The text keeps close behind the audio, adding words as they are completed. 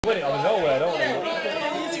minute out of nowhere, don't they?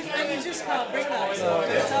 And you just can't bring that sort of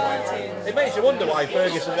mentality. It makes you wonder why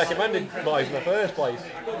Ferguson recommended Moyes in the first place.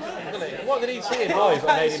 What did he see in Moyes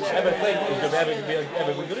that made him ever think he's going to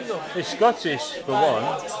ever be good enough? He's Scottish, for one.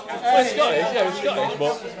 Well, he's Scottish, yeah, he's Scottish,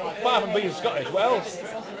 but apart from being Scottish, what else?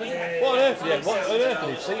 What on earth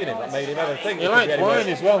did he see in him that made him ever think He liked wine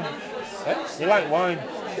as well. Eh? He liked wine.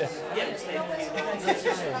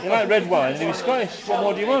 He liked red wine and he was Scottish. What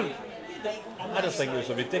more do you want? I just think it was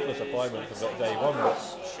a ridiculous appointment from day one.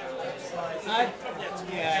 But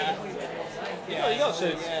you got to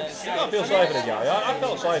feel sorry for the guy. I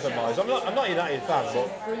felt sorry for Moyes. I'm not a United fan, but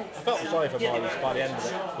I felt sorry for Moyes by the end of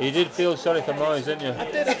it. You did feel sorry for Moyes, didn't you? I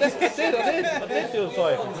did feel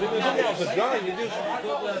sorry for him. Because he was hung out to dry.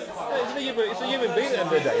 It's a human being at the end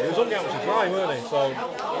of the day. He was hung out to dry, weren't he? So.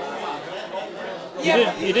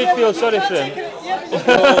 You did feel sorry for him.